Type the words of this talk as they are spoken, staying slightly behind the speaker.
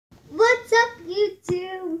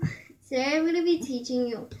YouTube! Today I'm going to be teaching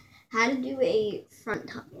you how to do a front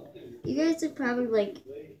tuck. You guys are probably like,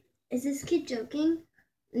 is this kid joking?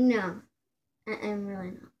 No, I'm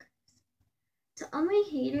really not. So all my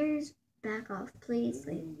haters, back off please.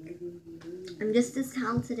 Like, I'm just as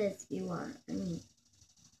talented as you are. I mean,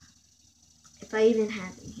 if I even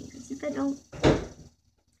have any haters. If I don't.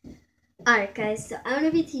 Alright guys, so I'm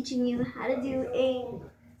going to be teaching you how to do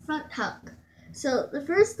a front tuck. So the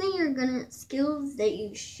first thing skills that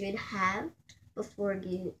you should have before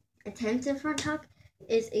you attempt a front tuck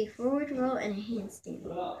is a forward roll and a handstand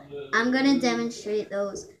roll. I'm going to demonstrate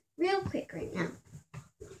those real quick right now.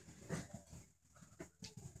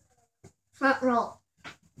 Front roll.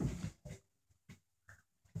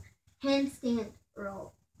 Handstand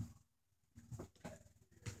roll.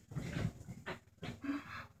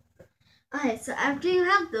 Alright, so after you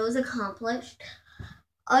have those accomplished,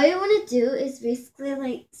 all you want to do is basically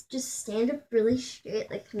like just stand up really straight.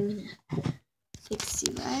 Like I'm gonna fix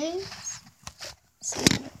you guys. See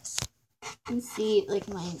this. You can see like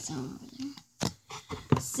my zone over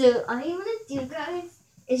there. So all you want to do, guys,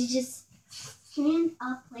 is just stand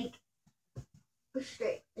up like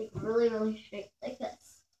straight, like really straight, like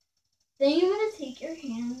this. Then you want to take your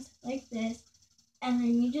hands like this, and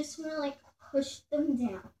then you just want to like push them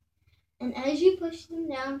down. And as you push them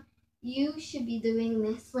down, you should be doing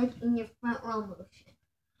this like in your front roll motion.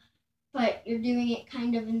 But you're doing it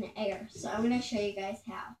kind of in the air. So I'm going to show you guys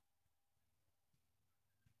how.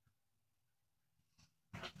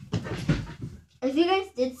 If you guys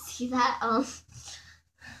did see that,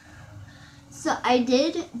 so I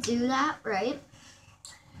did do that, right?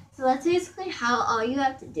 So that's basically how all you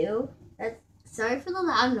have to do. Sorry for the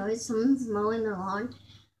loud noise, someone's mowing their lawn.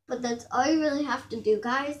 But that's all you really have to do,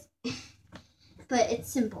 guys. But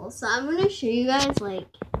it's simple. So I'm going to show you guys like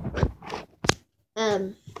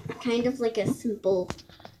kind of like a simple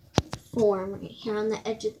form right here on the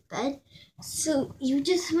edge of the bed. So you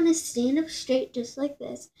just want to stand up straight just like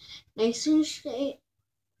this. Nice and straight.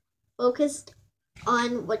 Focused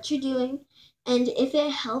on what you're doing. And if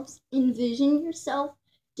it helps, envision yourself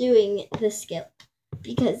doing the skill.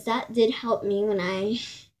 Because that did help me when I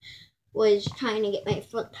was trying to get my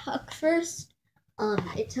front tuck first.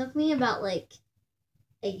 It took me about like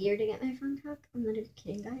a year to get my front tuck. I'm not even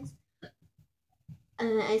kidding, guys.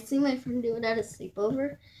 I seen my friend do it at a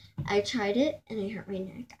sleepover. I tried it and I hurt my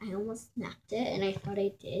neck. I almost snapped it and I thought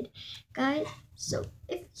I did, guys. So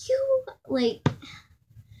if you like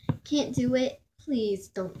can't do it, please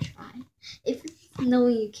don't try. If you know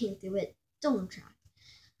you can't do it, don't try.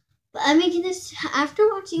 But I'm making this after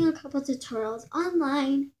watching a couple tutorials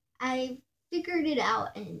online. I figured it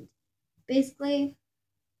out and basically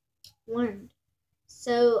learned.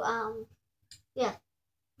 So yeah.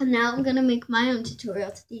 And now I'm gonna make my own tutorial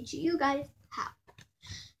to teach you guys how.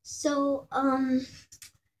 So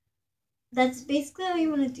that's basically all you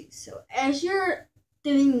want to do. So as you're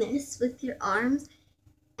doing this with your arms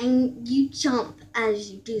and you jump as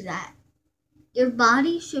you do that, your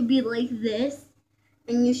body should be like this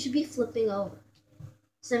and you should be flipping over.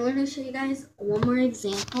 So I'm going to show you guys one more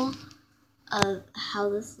example of how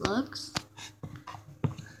this looks.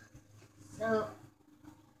 So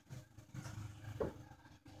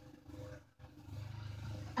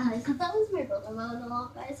I thought that was my brother mowing the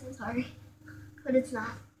lawn, guys. I'm sorry, but it's not.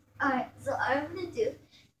 Alright, so all I'm going to do,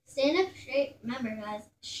 stand up straight. Remember, guys,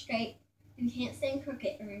 straight. You can't stand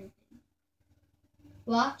crooked or anything.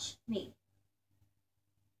 Watch me.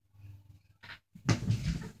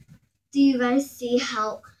 Do you guys see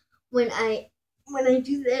how when I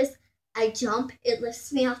do this, I jump, it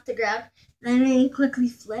lifts me off the ground, then I quickly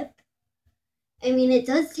flip? I mean, it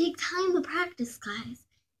does take time to practice, guys.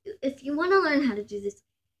 If you want to learn how to do this,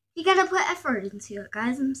 you gotta put effort into it,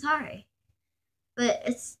 guys. I'm sorry. But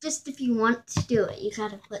it's just if you want to do it, you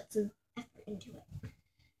gotta put some effort into it.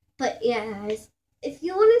 But yeah, guys, if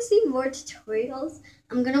you want to see more tutorials,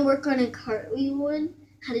 I'm gonna work on a cartwheel one,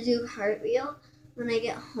 how to do a cartwheel when I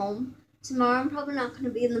get home. Tomorrow I'm probably not going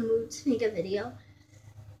to be in the mood to make a video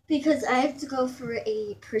because I have to go for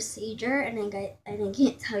a procedure and I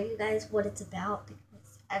can't tell you guys what it's about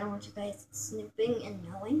because I don't want you guys snooping and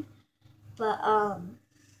knowing. But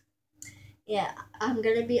yeah, I'm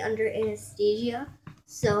going to be under anesthesia,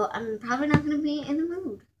 so I'm probably not going to be in the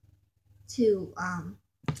mood to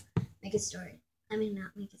make a story. I mean,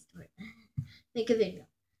 not make a story, make a video.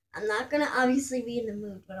 I'm not going to obviously be in the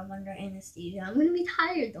mood, but I'm under anesthesia. I'm going to be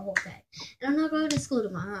tired the whole day. And I'm not going to school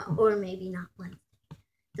tomorrow, or maybe not Wednesday.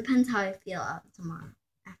 Depends how I feel tomorrow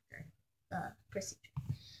after the procedure.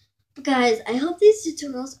 But guys, I hope these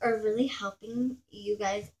tutorials are really helping you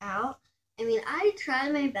guys out. I mean, I try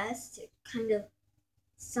my best to kind of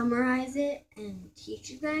summarize it and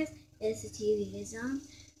teach you guys is the TV Zone.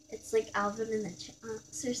 It's like Alvin and the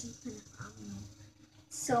Chipmunks or something.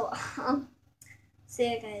 So so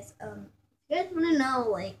yeah, guys. If you guys want to know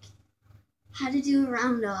like how to do a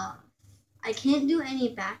round off, I can't do any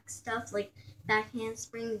back stuff like back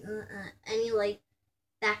handsprings, any like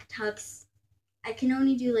back tucks. I can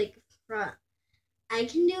only do like front. I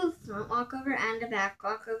can do a front walkover and a back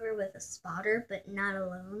walkover with a spotter, but not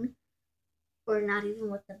alone, or not even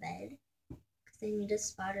with the bed, because I need a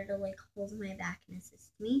spotter to like hold my back and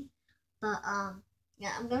assist me. But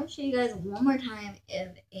yeah, I'm gonna show you guys one more time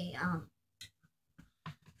of a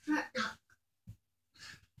front tuck.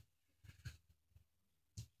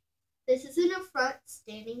 This isn't a front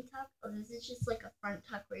standing tuck. Oh, this is just like a front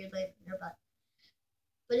tuck where you lay on your butt.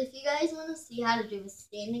 But if you guys want to see how to do a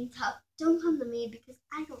standing tuck, don't come to me because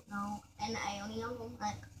I don't know, and I only have one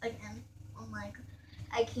leg. Again, one leg.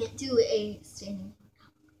 I can't do a standing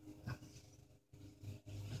tuck.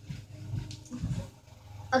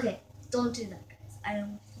 Okay, don't do that, guys. I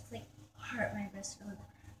don't just like hurt my wrist really bad.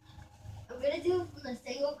 I'm gonna do it from this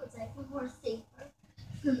angle because I feel more safer.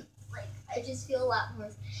 Like I just feel a lot more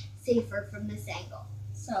safer from this angle.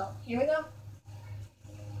 So here we go.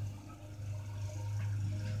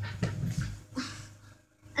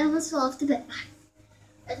 I almost fell off the bed.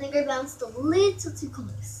 I think I bounced a little too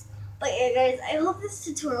close. But yeah, guys, I hope this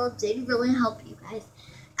tutorial did really help you guys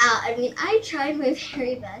out. I mean, I tried my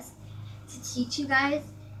very best to teach you guys,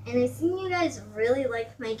 and I've seen you guys really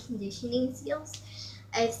like my conditioning skills.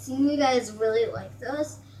 I've seen you guys really like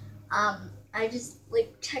those. I just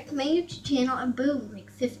like checked my YouTube channel and boom,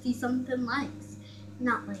 like 50 something likes,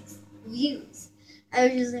 not likes, views. I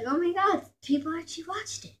was just like, oh my god, people actually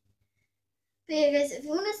watched it. But yeah, guys, if you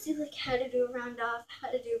want to see like how to do a round off, how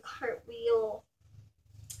to do a cartwheel,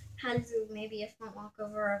 how to do maybe a front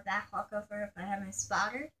walkover or a back walkover if I have my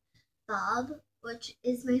spotter, Bob, which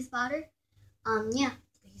is my spotter, yeah,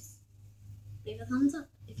 please leave a thumbs up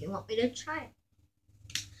if you want me to try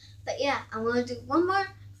it. But yeah, I'm gonna do one more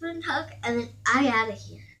front tuck and then I out of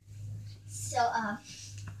here. So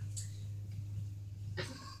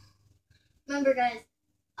remember, guys,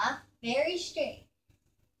 up very straight.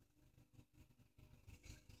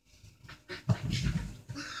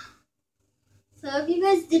 So if you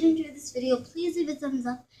guys did enjoy this video, please leave a thumbs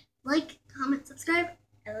up, like, comment, subscribe.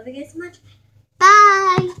 I love you guys so much.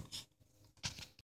 Bye!